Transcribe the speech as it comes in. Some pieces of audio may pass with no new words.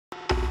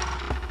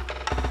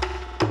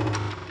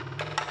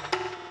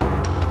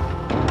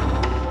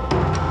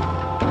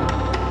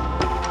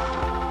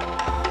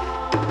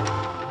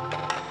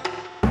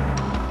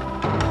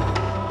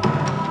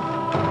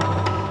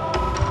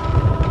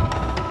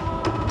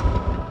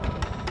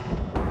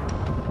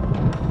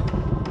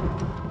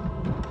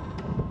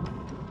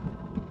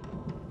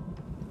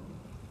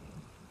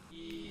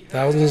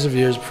Thousands of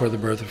years before the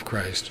birth of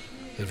Christ,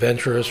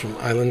 adventurers from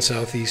island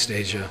Southeast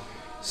Asia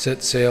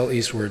set sail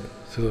eastward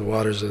through the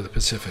waters of the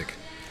Pacific.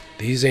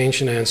 These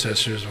ancient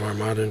ancestors of our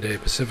modern-day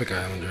Pacific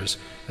Islanders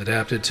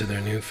adapted to their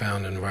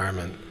newfound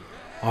environment.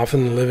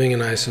 Often living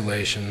in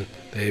isolation,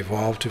 they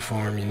evolved to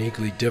form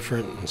uniquely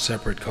different and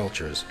separate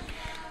cultures.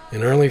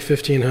 In early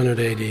 1500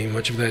 AD,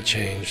 much of that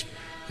changed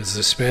as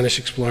the Spanish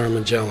explorer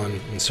Magellan,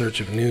 in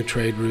search of new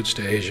trade routes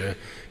to Asia,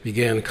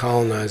 began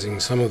colonizing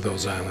some of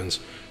those islands,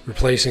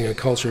 replacing a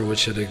culture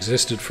which had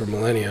existed for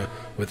millennia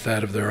with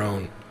that of their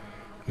own.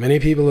 Many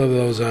people of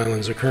those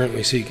islands are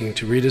currently seeking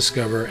to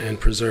rediscover and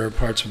preserve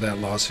parts of that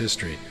lost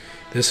history.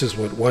 This is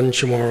what Guam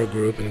Chamorro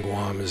group in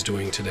Guam is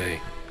doing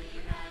today.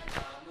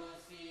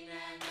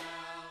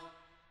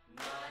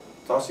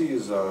 TASI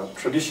is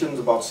Traditions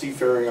About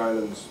Seafaring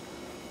Islands.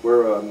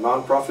 We're a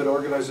non-profit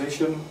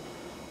organization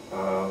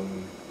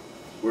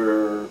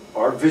where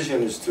our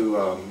vision is to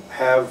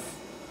have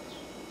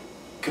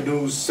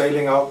canoes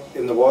sailing out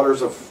in the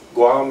waters of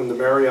Guam and the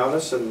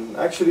Marianas, and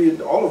actually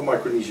in all of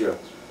Micronesia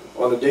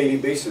on a daily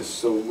basis.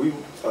 So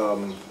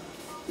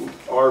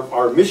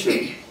our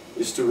mission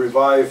is to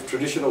revive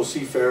traditional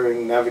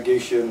seafaring,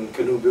 navigation,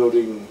 canoe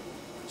building,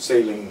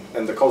 sailing,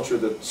 and the culture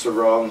that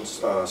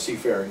surrounds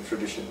seafaring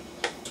tradition.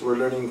 So we're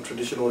learning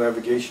traditional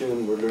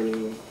navigation, we're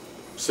learning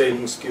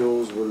sailing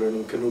skills, we're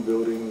learning canoe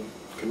building,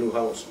 canoe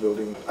house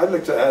building. I'd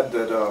like to add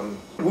that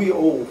we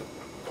owe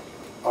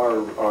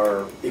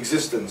our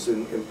existence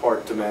in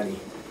part to Manny.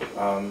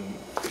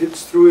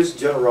 It's through his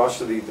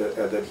generosity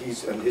that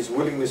his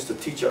willingness to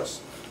teach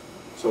us.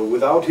 So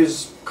without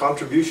his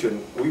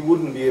contribution, we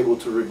wouldn't be able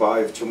to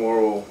revive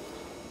Chamorro,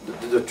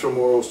 the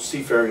Chamorro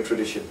seafaring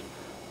tradition.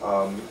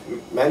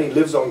 Manny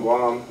lives on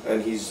Guam,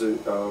 and he's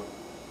a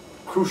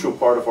crucial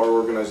part of our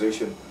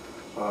organization.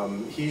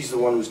 He's the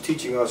one who's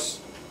teaching us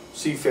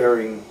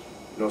seafaring,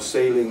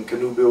 sailing,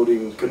 canoe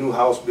building, canoe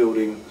house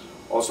building.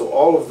 Also,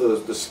 all of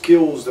the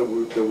skills that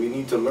we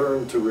need to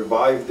learn to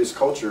revive this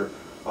culture,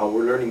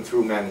 we're learning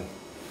through Manny.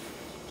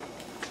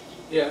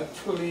 Yeah,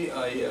 actually,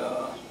 I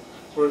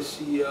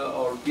oversee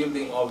our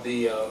building of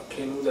the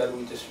canoe that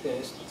we just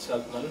finished in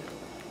Saltman,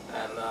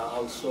 and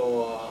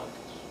also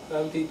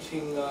I'm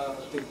teaching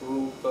the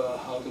group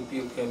how to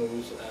build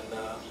canoes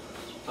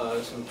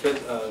and some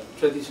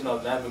traditional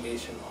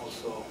navigation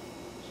also.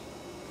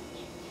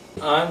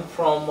 I'm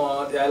from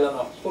the island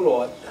of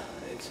Pulot.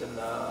 It's in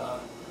a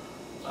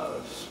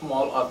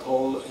small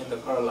atoll in the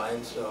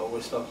Carolines,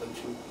 west of the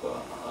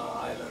Chuuk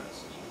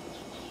Islands.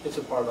 It's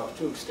a part of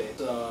Chuuk State.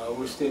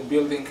 We're still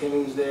building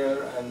canoes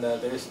there, and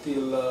they're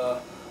still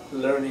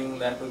learning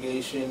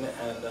navigation,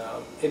 and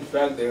in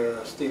fact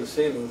they're still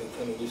sailing the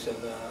canoes and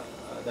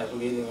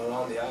navigating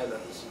around the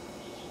islands.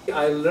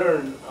 I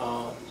learned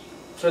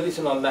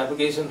traditional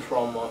navigation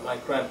from my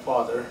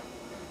grandfather,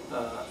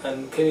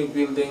 and canoe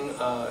building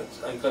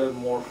I got it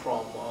more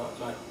from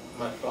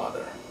my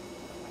father.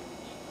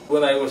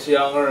 When I was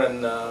younger,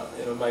 and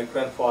my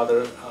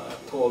grandfather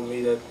told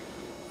me that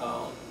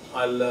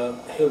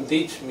he'll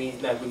teach me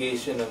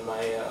navigation, and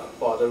my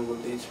father will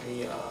teach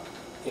me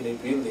canoe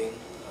building,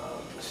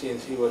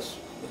 since he was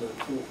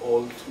too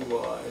old to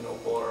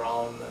go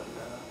around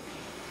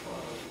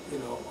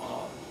and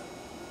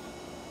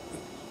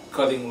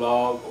cutting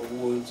log or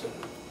woods. And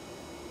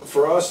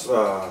for us,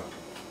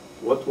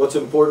 what's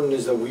important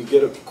is that we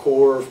get a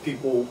core of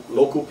people,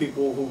 local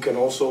people who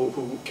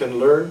can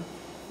learn,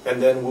 and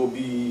then we'll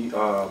be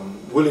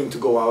willing to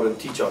go out and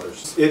teach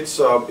others. It's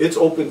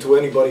open to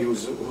anybody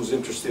who's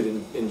interested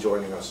in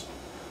joining us.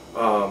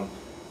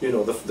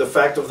 The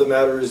fact of the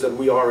matter is that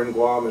we are in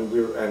Guam,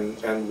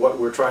 and what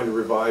we're trying to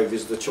revive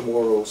is the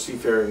Chamorro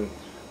seafaring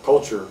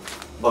culture.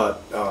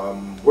 But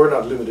we're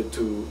not limited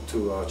to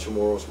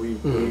Chamorros. We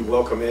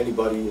welcome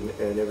anybody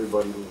and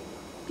everybody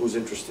who's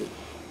interested.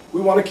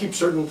 We want to keep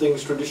certain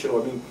things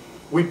traditional. I mean,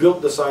 we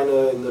built the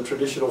Saina in the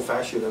traditional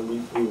fashion, and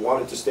we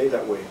want it to stay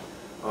that way.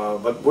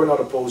 But we're not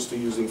opposed to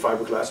using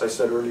fiberglass. I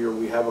said earlier,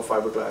 we have a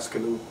fiberglass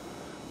canoe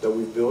that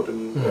we've built,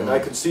 and I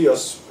could see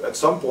us at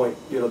some point.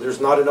 There's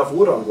not enough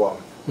wood on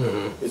Guam.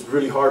 It's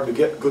really hard to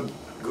get good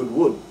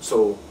wood.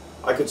 So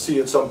I could see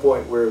at some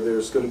point where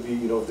there's going to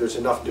be, if there's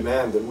enough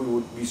demand, that we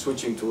would be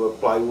switching to a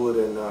plywood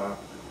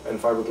and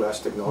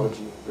fiberglass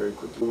technology very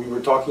quickly. We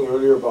were talking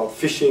earlier about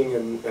fishing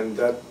and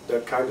that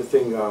kind of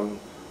thing. A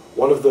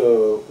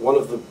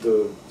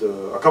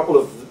couple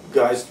of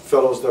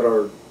fellows that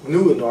are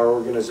new in our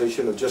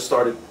organization have just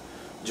started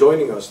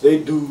joining us. They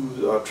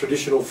do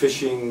traditional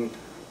fishing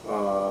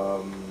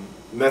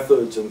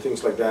methods and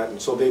things like that, and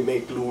so they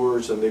make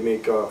lures and they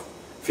make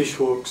fish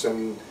hooks,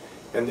 and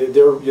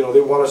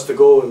they want us to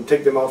go and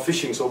take them out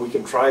fishing so we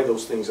can try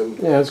those things. And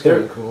yeah, that's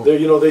kind of cool.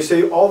 They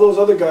say all those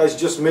other guys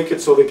just make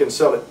it so they can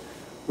sell it.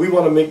 We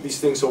want to make these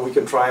things so we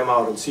can try them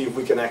out and see if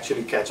we can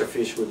actually catch a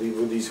fish with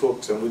these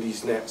hooks and with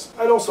these nets.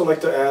 I'd also like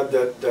to add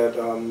that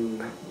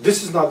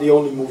this is not the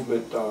only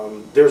movement.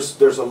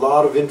 There's a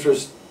lot of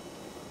interest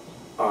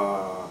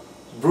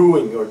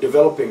brewing or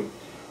developing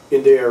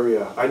in the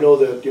area. I know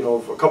that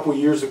a couple of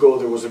years ago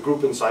there was a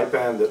group in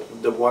Saipan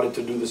that wanted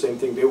to do the same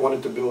thing. They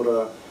wanted to build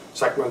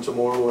Guam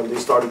Chamorro, and they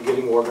started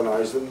getting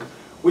organized. And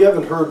we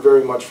haven't heard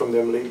very much from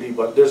them lately,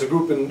 but there's a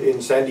group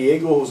in San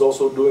Diego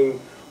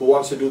who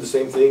wants to do the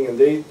same thing, and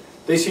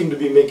they seem to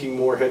be making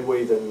more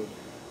headway than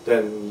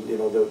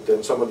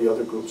some of the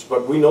other groups.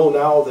 But we know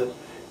now that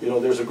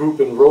there's a group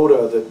in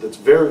Rhoda that's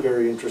very,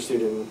 very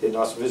interested in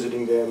us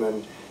visiting them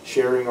and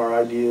sharing our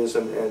ideas,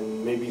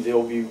 and maybe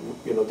they'll be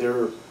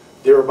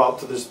they're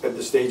about at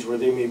the stage where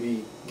they may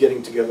be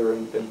getting together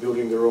and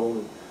building their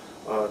own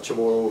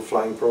Chamorro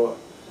flying proa.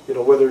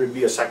 Whether it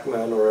be a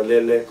Sakman or a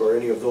Lelek or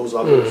any of those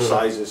other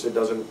sizes, it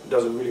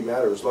doesn't really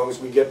matter. As long as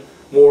we get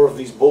more of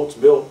these boats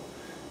built,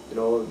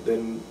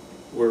 then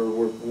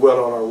we're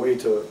well on our way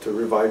to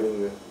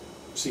reviving the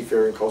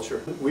seafaring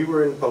culture. We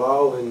were in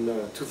Palau in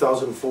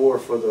 2004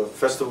 for the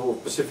Festival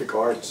of Pacific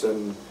Arts,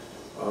 and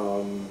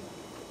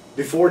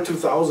before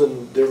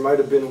 2000 there might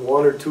have been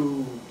 1 or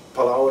 2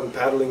 Palauan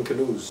paddling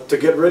canoes. To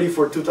get ready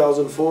for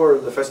 2004,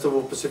 the Festival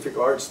of Pacific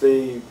Arts,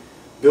 they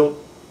built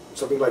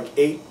something like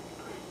 8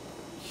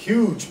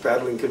 huge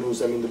paddling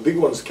canoes. I mean, the big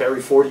ones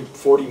carry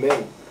 40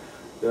 men.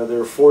 There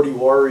are 40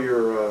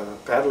 warrior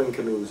paddling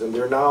canoes, and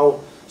they're now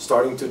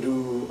starting to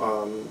do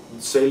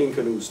sailing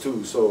canoes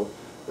too. So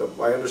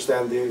I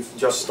understand they've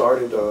just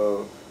started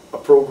a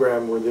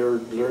program where they're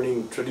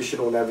learning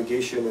traditional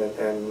navigation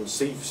and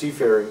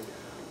seafaring.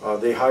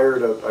 They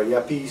hired a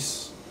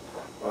Yapese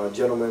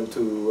gentleman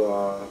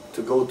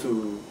to go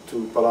to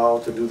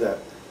Palau to do that.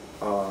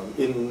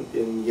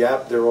 In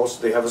Yap,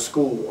 they have a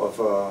school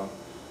of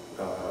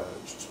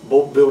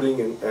boat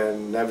building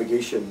and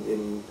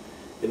navigation.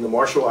 In the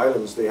Marshall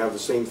Islands, they have the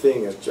same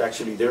thing.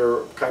 Actually,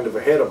 they're kind of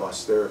ahead of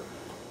us.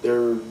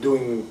 They're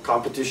doing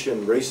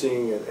competition,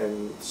 racing,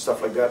 and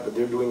stuff like that, but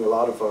they're doing a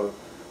lot of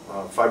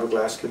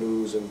fiberglass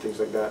canoes and things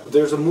like that.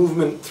 There's a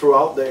movement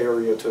throughout the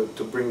area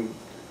to bring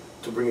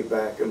it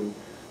back. And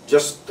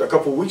just a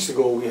couple of weeks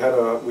ago, we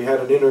had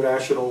an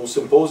international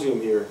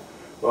symposium here.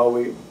 Well,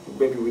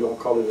 maybe we don't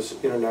call it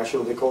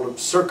international. They call it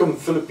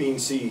Circum-Philippine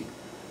Sea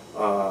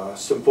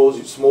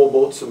Symposium, Small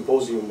Boat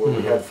Symposium, where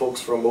we had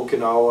folks from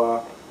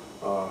Okinawa.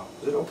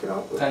 Is it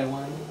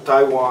Okinawa?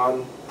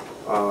 Taiwan,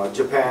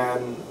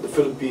 Japan, the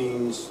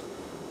Philippines,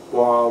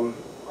 Guam,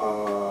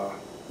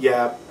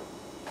 Yap,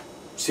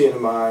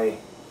 CNMI.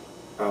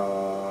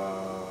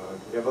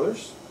 We have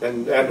others,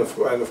 and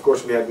of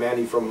course we had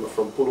Manny from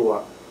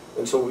Pulua,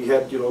 and so we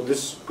had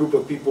this group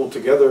of people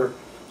together,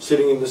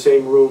 sitting in the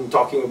same room,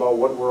 talking about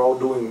what we're all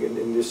doing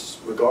in this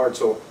regard.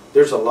 So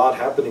there's a lot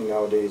happening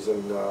nowadays,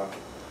 and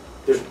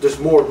there's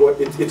more.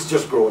 It's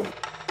just growing.